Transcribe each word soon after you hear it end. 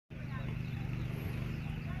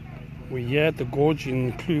We're here at the gorge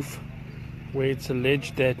in Kloof, where it's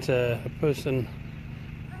alleged that a person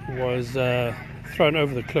was thrown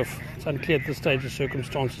over the cliff. It's unclear at this stage the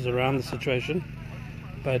circumstances around the situation,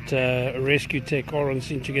 but rescue tech are on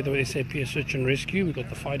scene together with SAP Search and Rescue. We've got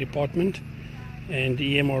the fire department and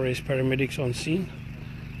EMRS paramedics on scene,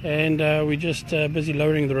 and we're just busy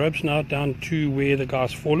lowering the ropes now down to where the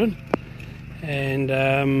guy's fallen,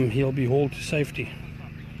 and he'll be hauled to safety.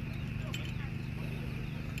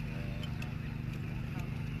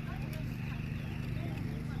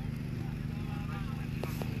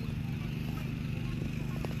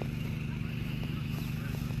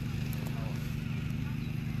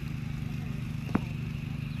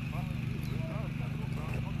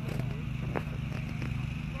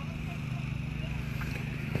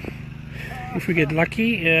 If we get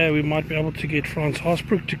lucky, we might be able to get Frans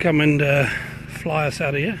Haasbroek to come and fly us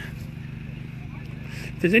out of here.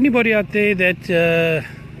 If there's anybody out there that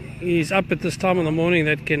is up at this time in the morning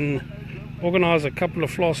that can organize a couple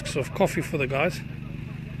of flasks of coffee for the guys,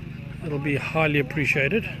 it'll be highly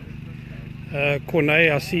appreciated.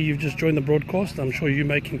 Cornet, I see you've just joined the broadcast. I'm sure you're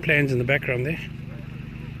making plans in the background there,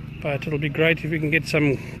 but it'll be great if we can get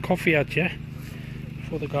some coffee out here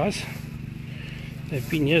for the guys. They've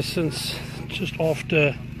been here since just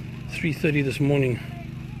after 3:30 this morning.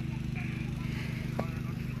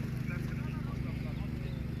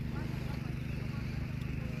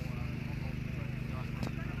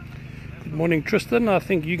 Good morning, Tristan. I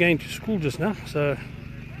think you're going to school just now. So,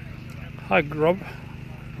 hi, Rob.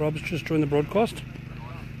 Rob's just joined the broadcast.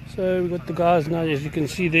 So we've got the guys now, as you can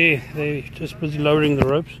see there, they're just busy lowering the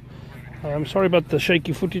ropes. I'm sorry about the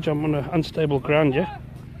shaky footage. I'm on an unstable ground here.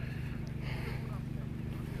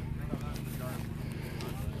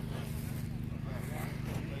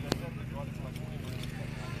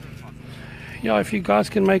 Yeah, if you guys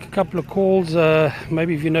can make a couple of calls,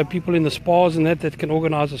 maybe if you know people in the spas and that can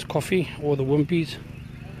organize us coffee, or the Wimpies.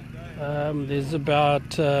 There's about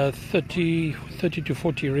 30 to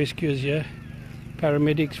 40 rescuers here,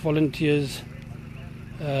 paramedics, volunteers,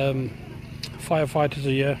 firefighters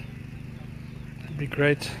are here. It'd be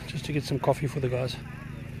great just to get some coffee for the guys.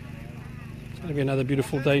 It's going to be another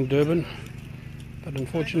beautiful day in Durban, but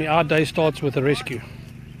unfortunately our day starts with a rescue.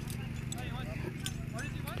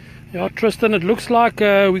 Yeah, Tristan, it looks like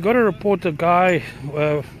we got a report a guy,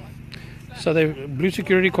 so the Blue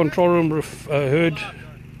Security Control Room heard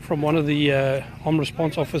from one of the armed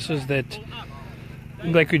response officers that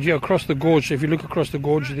they could hear across the gorge. So if you look across the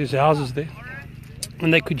gorge, there's houses there,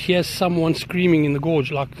 and they could hear someone screaming in the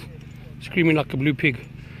gorge, screaming like a blue pig.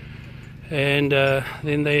 And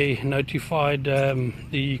then they notified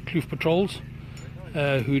the Kloof patrols,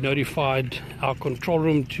 who notified our control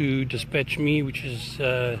room to dispatch me, which is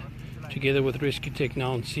together with rescue tech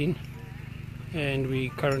now on scene, and we're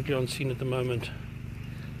currently on scene at the moment.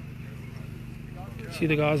 See,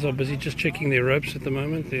 the guys are busy just checking their ropes at the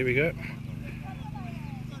moment. There we go.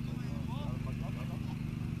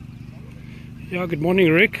 Yeah, good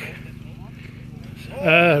morning, Rick.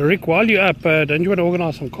 Rick, while you're up, don't you want to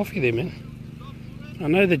organize some coffee there, man? I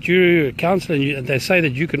know that you're a counsellor and they say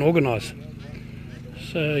that you can organize.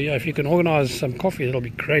 So yeah, if you can organize some coffee, that'll be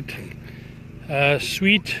great.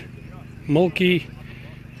 Sweet, milky,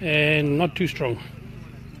 and not too strong.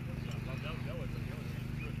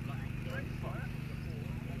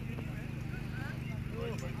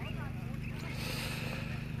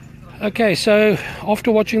 Okay, so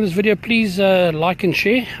after watching this video, please like and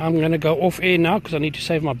share. I'm going to go off air now because I need to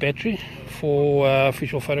save my battery for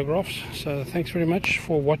official photographs. So thanks very much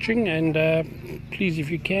for watching, and please, if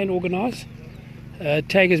you can, organize.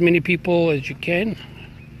 Tag as many people as you can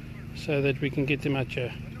so that we can get them out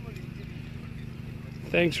here.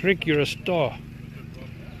 Thanks, Rick, you're a star.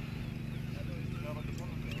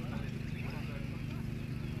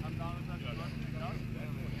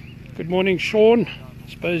 Good morning, Sean.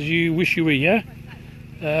 Suppose you wish you were here.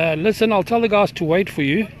 Listen, I'll tell the guys to wait for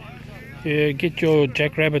you. Get your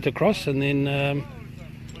jackrabbit across, and then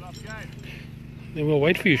we'll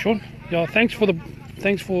wait for you, Sean. Yeah, thanks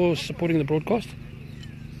for supporting the broadcast.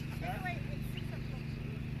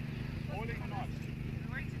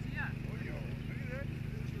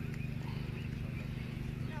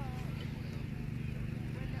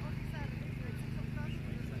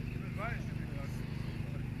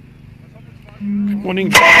 Good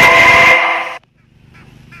morning.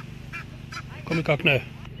 Kom ik ook nou?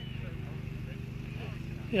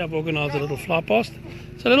 Yeah, I've organised a little fly past.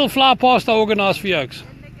 It's a little fly past I organised for yokes.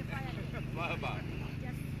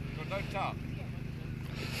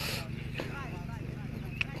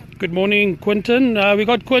 Good morning, Quinton. We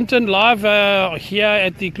got Quinton live here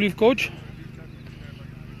at the Kloof Gorge.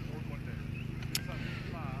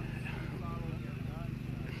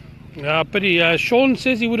 Pity. Sean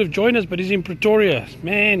says he would have joined us, but he's in Pretoria.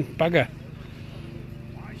 Man, bugger.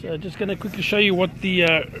 So just going to quickly show you what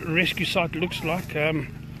the rescue site looks like.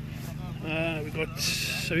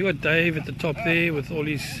 We got Dave at the top there with all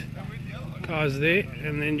his cars there,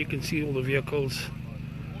 and then you can see all the vehicles,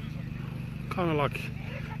 kind of like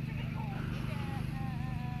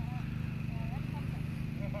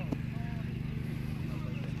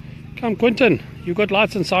come Quentin, you got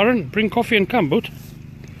lights and siren, bring coffee and come, boot.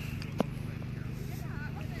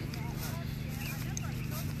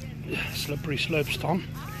 Slippery slopes, Tom.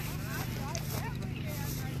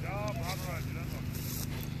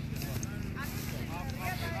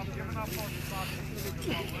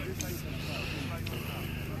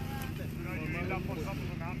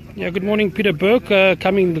 Yeah, good morning, Peter Burke,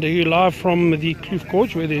 coming to you live from the Kloof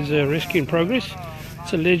Gorge where there's a rescue in progress.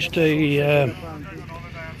 It's alleged a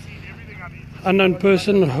unknown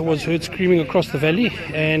person was heard screaming across the valley,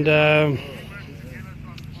 and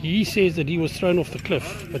he says that he was thrown off the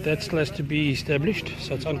cliff, but that still has to be established,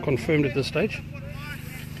 so it's unconfirmed at this stage.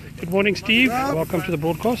 Good morning, Steve. Welcome to the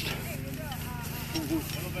broadcast.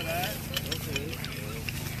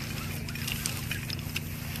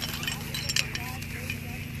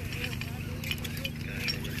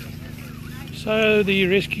 So the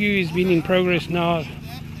rescue has been in progress now.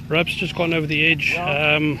 Rope's just gone over the edge.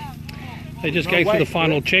 They're just going through the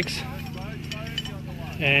final checks.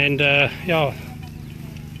 And yeah,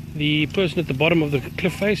 the person at the bottom of the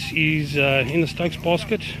cliff face is in the Stokes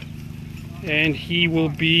basket, and he will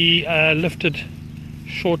be lifted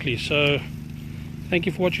shortly. So thank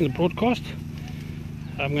you for watching the broadcast.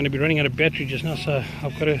 I'm going to be running out of battery just now, so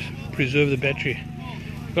I've got to preserve the battery.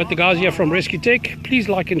 Got the guys here from Rescue Tech. Please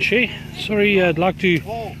like and share. Sorry, I'd like to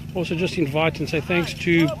also just invite and say thanks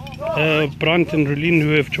to Brant and Relin,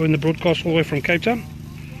 who have joined the broadcast all the way from Cape Town.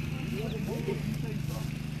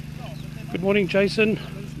 Good morning, Jason.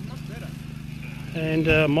 And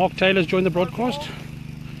Mark Taylor's joined the broadcast.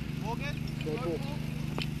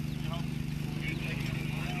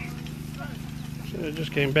 So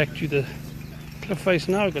just going back to the cliff face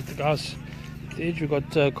now. We've got the guys at the edge. We've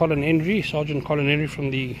got Colin Henry, Sergeant Colin Henry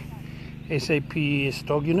from the SAPS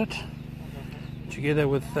dog unit, together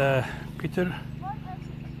with Peter,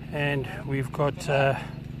 and we've got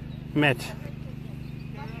Matt.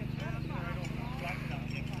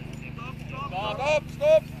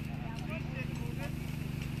 Stop.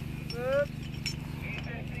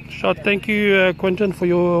 Shot, thank you, Quentin, for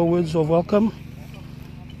your words of welcome.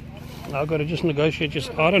 I've got to just negotiate,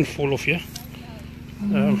 just I don't fall off here.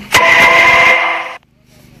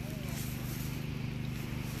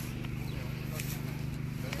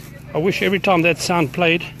 I wish every time that sound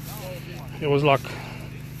played, it was like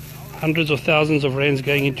hundreds of thousands of rands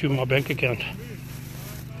going into my bank account.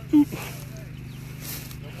 Ooh.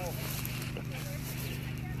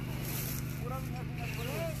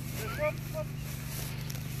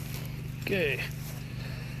 Okay.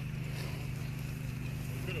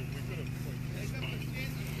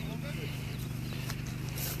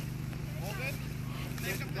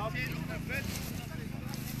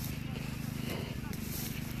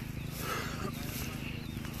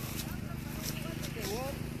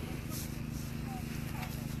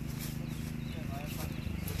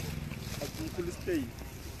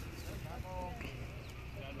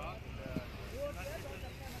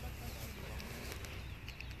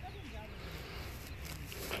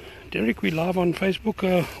 Derek, we live on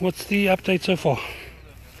Facebook. What's the update so far?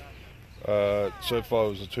 So far, it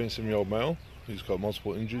was a 27-year-old male. He's got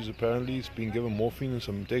multiple injuries apparently. He's been given morphine and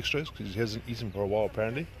some dextrose because he hasn't eaten for a while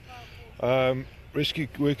apparently. Rescue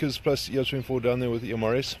workers plus ER24 down there with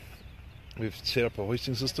EMRS. We've set up a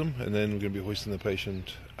hoisting system, and then we're going to be hoisting the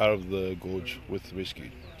patient out of the gorge with rescue.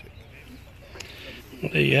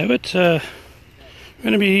 There you have it. We're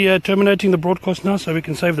going to be terminating the broadcast now so we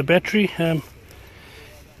can save the battery.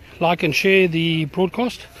 Like and share the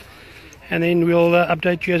broadcast, and then we'll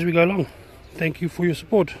update you as we go along. Thank you for your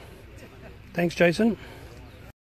support. Thanks, Jason.